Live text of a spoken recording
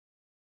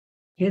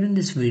Here in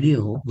this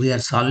video, we are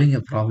solving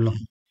a problem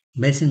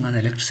basing on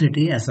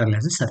electricity as well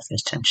as the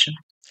surface tension.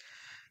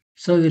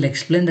 So we'll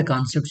explain the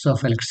concepts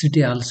of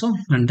electricity also,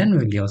 and then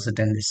we'll use it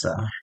in this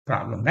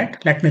problem, right?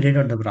 Let me read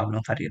out the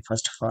problem for you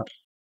first of all.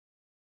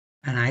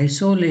 An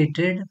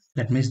isolated,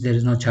 that means there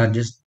is no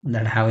charges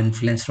that have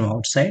influence from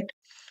outside,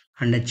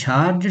 and a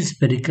charged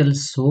spherical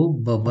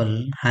soap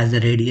bubble has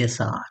a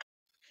radius r,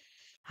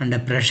 and the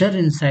pressure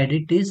inside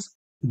it is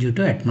due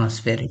to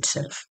atmosphere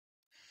itself.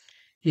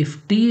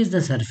 If T is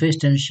the surface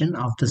tension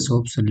of the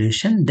soap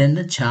solution, then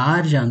the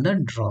charge on the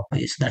drop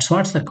is. That's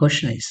what the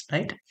question is,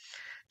 right?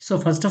 So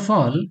first of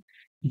all,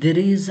 there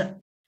is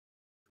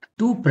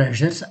two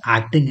pressures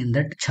acting in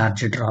that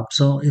charge drop.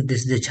 So if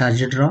this is the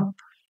charge drop,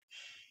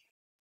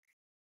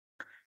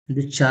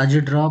 the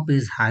charge drop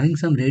is having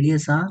some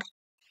radius r.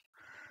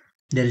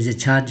 There is a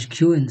charge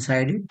q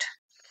inside it,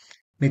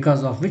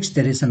 because of which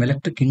there is some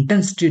electric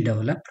intensity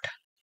developed.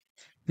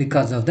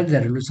 Because of that,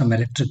 there will be some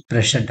electric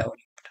pressure developed.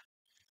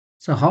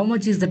 So how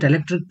much is that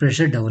electric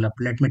pressure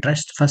developed? Let me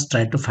first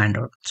try to find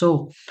out.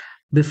 So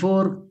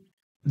before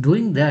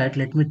doing that,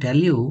 let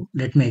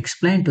me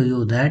explain to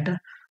you that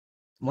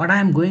what I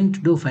am going to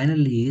do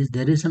finally is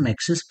there is some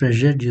excess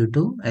pressure due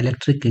to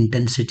electric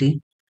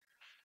intensity,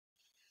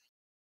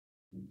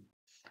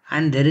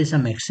 and there is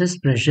some excess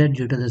pressure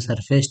due to the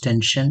surface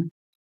tension.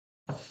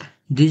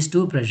 These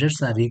two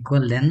pressures are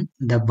equal, then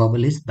the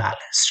bubble is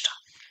balanced.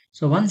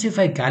 So once if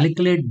I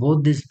calculate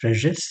both these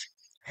pressures,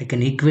 I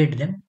can equate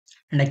them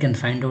and I can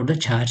find out the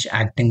charge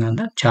acting on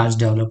the charge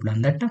developed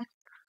on that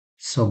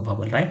soap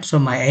bubble, right? So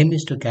my aim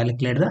is to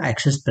calculate the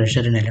excess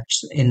pressure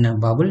in a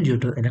bubble due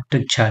to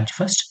electric charge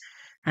first,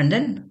 and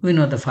then we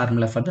know the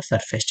formula for the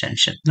surface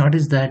tension. What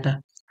is that?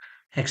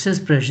 Excess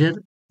pressure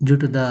due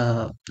to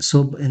the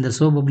soap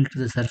bubble to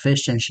the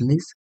surface tension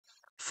is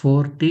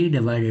 4T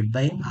divided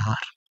by R,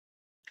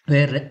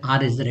 where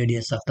R is the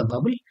radius of the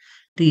bubble,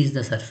 T is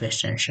the surface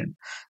tension.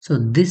 So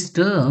this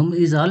term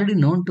is already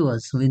known to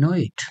us. We know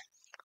it.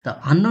 The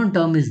unknown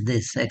term is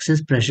this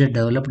excess pressure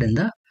developed in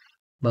the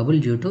bubble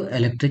due to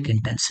electric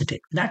intensity.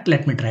 That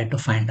let me try to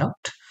find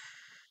out.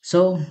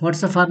 So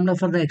what's the formula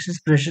for the excess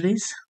pressure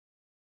is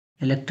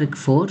electric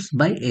force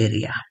by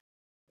area.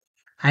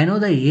 I know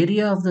the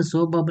area of the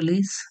soap bubble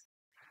is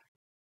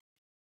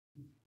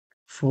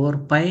 4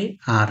 pi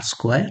r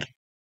square.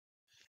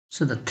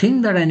 So the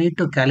thing that I need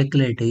to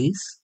calculate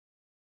is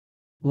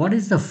what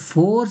is the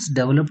force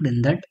developed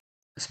in that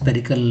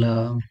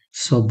spherical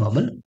soap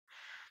bubble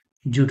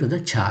due to the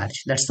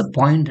charge. That's the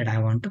point that I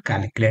want to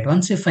calculate.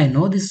 Once if I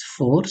know this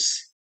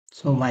force,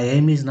 so my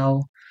aim is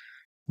now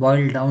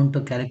boiled down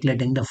to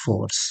calculating the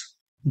force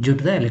due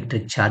to the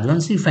electric charge.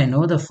 Once if I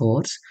know the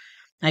force,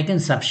 I can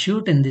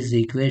substitute in this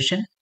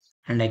equation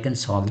and I can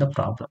solve the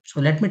problem.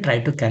 So let me try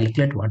to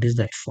calculate what is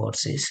that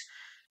force is.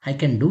 I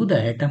can do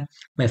that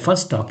by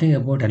first talking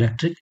about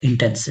electric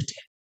intensity.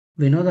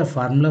 We know the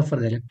formula for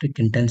the electric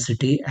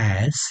intensity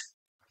as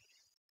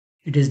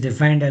it is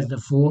defined as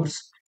the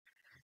force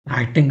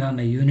acting on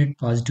a unit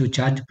positive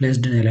charge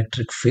placed in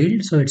electric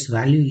field. So its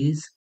value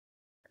is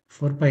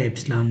 4 pi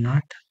epsilon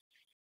naught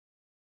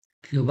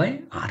q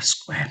by r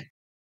square.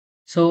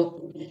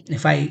 So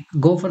if I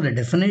go for the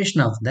definition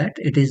of that,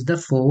 it is the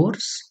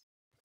force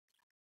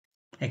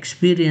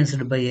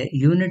experienced by a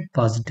unit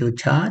positive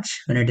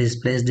charge when it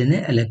is placed in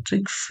an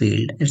electric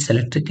field. It's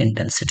electric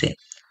intensity.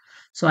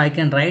 So I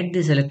can write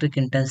this electric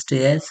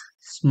intensity as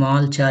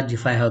small charge.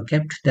 If I have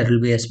kept, there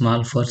will be a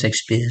small force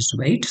experienced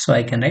by it. So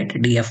I can write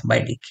df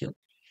by dq.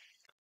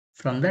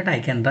 From that I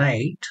can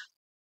write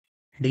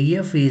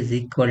df is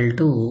equal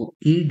to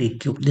e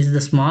dq. This is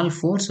the small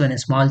force when a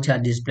small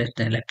charge is placed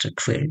in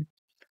electric field.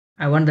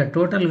 I want the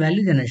total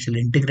value, then I shall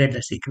integrate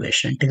this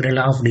equation. Integral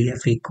of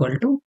df equal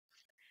to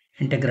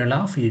integral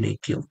of e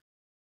dq.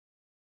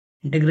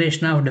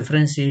 Integration of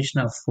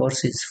differentiation of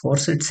force is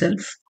force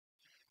itself.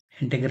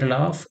 Integral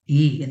of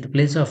E, in the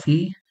place of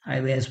E,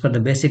 as per the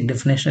basic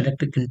definition,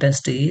 electric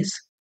intensity is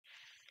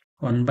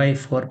 1 by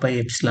 4 pi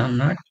epsilon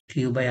naught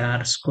q by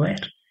r square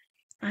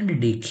and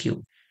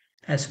dq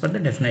as per the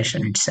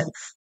definition itself.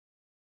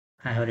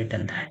 I have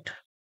written that.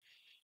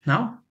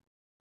 Now,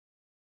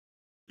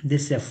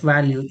 this F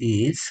value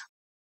is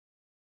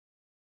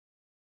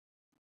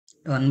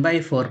 1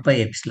 by 4 pi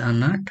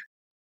epsilon naught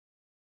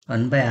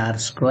 1 by r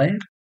square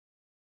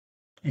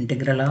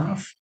integral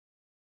of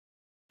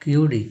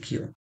q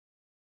dq.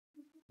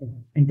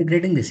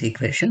 Integrating this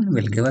equation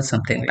will give us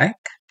something like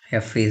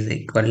F is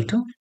equal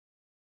to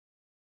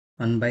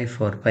 1 by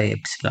 4 pi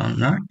epsilon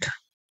naught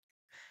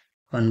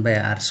 1 by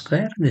r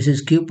square. This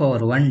is q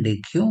power 1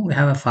 dq. We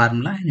have a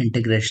formula in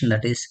integration,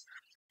 that is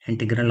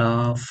integral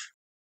of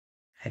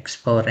x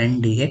power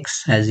n dx,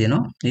 as you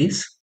know,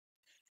 is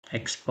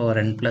x power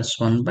n plus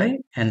 1 by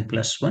n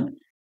plus 1.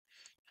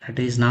 That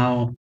is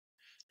now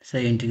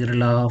say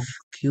integral of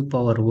q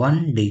power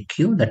 1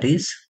 dq, that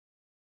is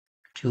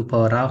q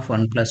power of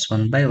 1 plus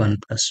 1 by 1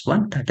 plus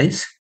 1, that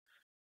is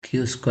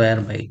q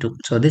square by 2.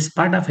 So this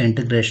part of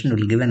integration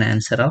will give an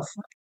answer of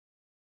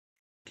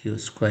q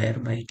square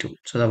by 2.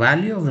 So the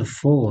value of the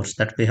force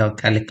that we have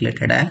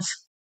calculated as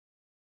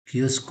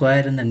q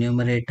square in the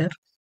numerator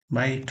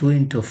by 2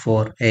 into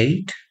 4,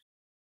 8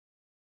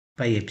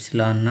 by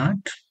epsilon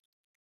naught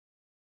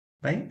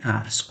by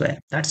r square.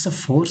 That's the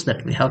force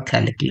that we have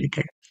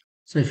calculated.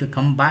 So if you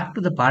come back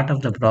to the part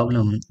of the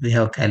problem, we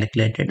have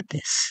calculated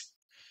this.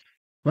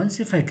 Once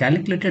if I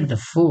calculated the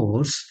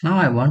force, now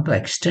I want to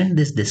extend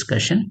this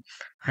discussion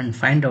and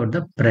find out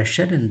the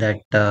pressure in that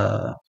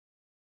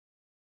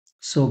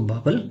soap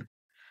bubble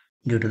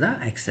due to the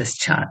excess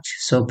charge.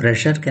 So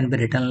pressure can be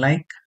written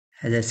like,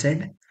 as I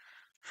said,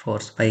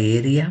 force by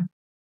area.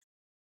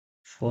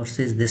 Force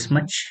is this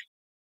much,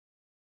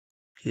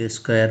 q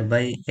square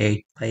by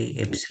 8 by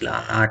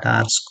epsilon naught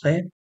r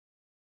square.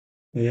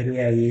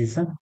 Area is,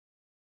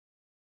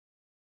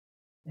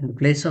 in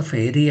place of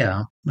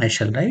area, I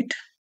shall write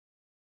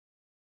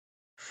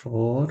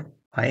 4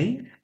 pi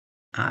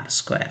r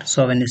square.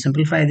 So when you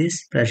simplify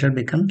this, pressure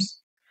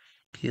becomes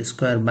q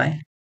square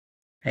by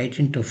 8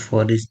 into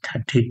 4 is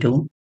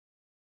 32.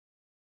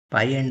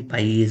 Pi and pi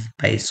is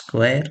pi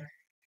square.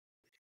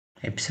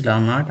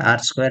 Epsilon naught r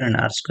square and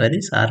r square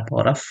is r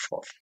power of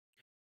 4.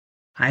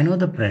 I know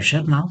the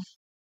pressure now.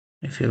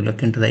 If you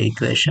look into the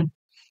equation,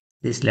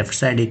 this left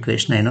side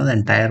equation, I know the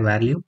entire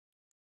value.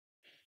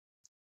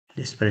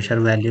 This pressure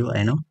value,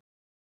 I know.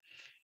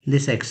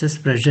 This excess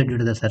pressure due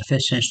to the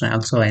surface tension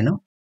also I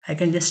know. I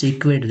can just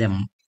equate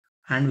them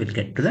and we'll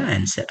get to the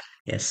answer.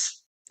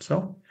 Yes.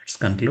 So let's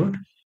conclude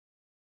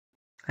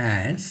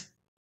as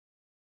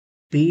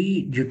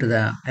P due to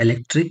the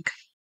electric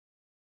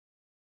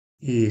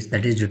is,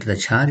 that is due to the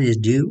charge, is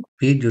due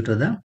P due to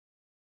the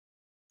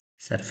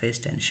surface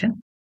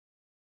tension.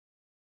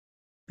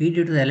 P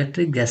due to the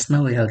electric, just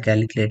now we have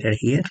calculated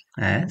here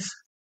as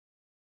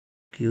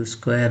q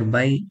square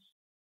by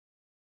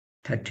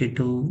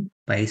 32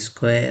 pi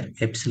square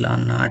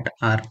epsilon naught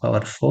r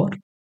power 4.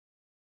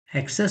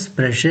 Excess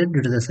pressure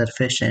due to the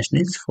surface tension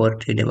is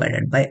 4t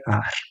divided by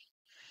r.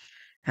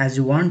 As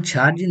you want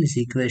charge in this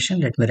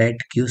equation, let me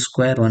write q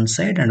square one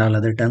side and all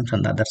other terms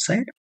on the other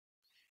side.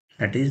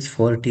 That is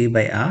 4t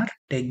by r.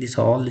 Take this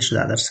all this to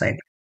the other side.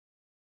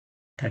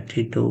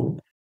 32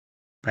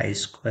 pi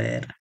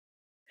square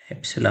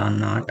epsilon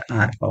naught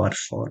r power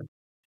 4.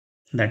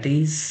 That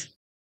is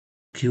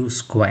q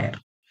square.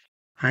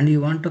 And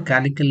you want to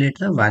calculate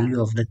the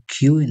value of the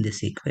q in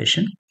this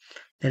equation.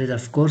 There is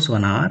of course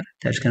one r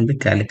that can be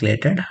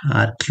calculated.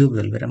 R cube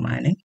will be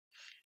remaining.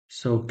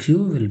 So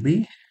q will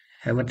be,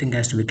 everything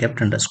has to be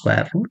kept under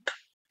square root.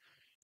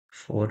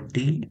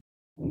 40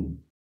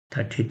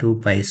 32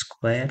 pi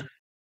square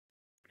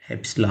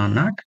epsilon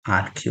naught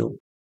r cube.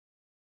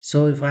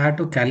 So if I have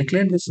to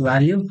calculate this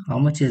value, how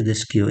much is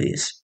this q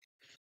is?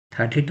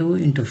 32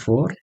 into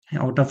 4.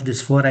 Out of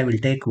this 4 I will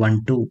take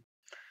 1 2.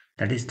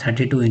 That is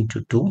 32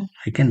 into 2.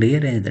 I can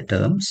rearrange the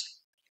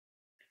terms.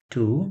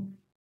 2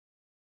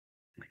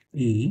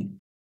 e,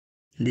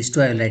 this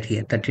 2 I will write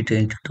here, 32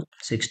 into 2,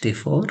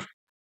 64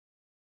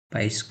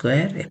 pi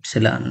square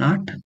epsilon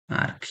naught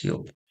r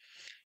cube.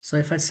 So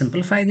if I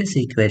simplify this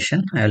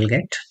equation, I will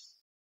get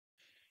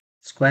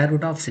square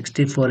root of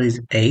 64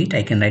 is 8.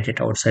 I can write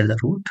it outside the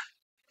root.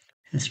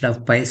 Instead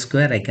of pi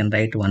square, I can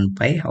write 1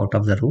 pi out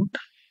of the root.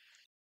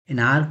 In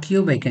r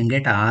cube, I can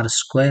get r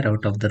square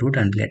out of the root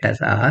and get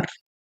as r.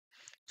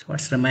 So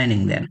what's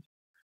remaining then?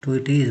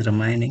 2t is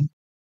remaining.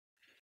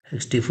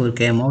 64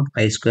 came out,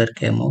 pi square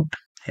came out.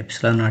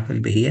 Epsilon naught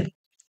will be here.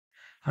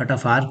 Out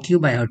of r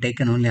cube, I have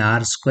taken only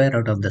r square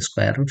out of the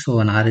square root. So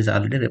 1 r is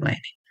already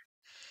remaining.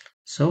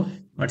 So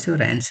what's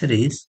your answer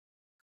is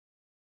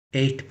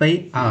 8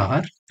 pi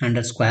r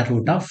under square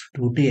root of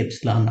 2t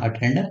epsilon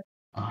naught under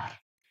r.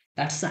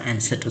 That's the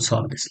answer to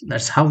solve this.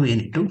 That's how we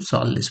need to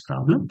solve this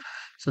problem.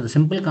 So the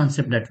simple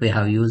concept that we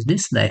have used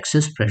is the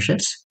excess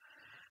pressures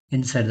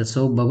inside the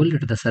soap bubble due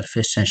to the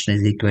surface tension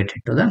is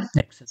equated to the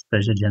excess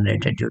pressure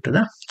generated due to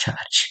the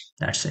charge.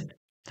 That's it.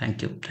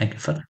 Thank you. Thank you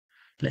for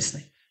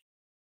listening.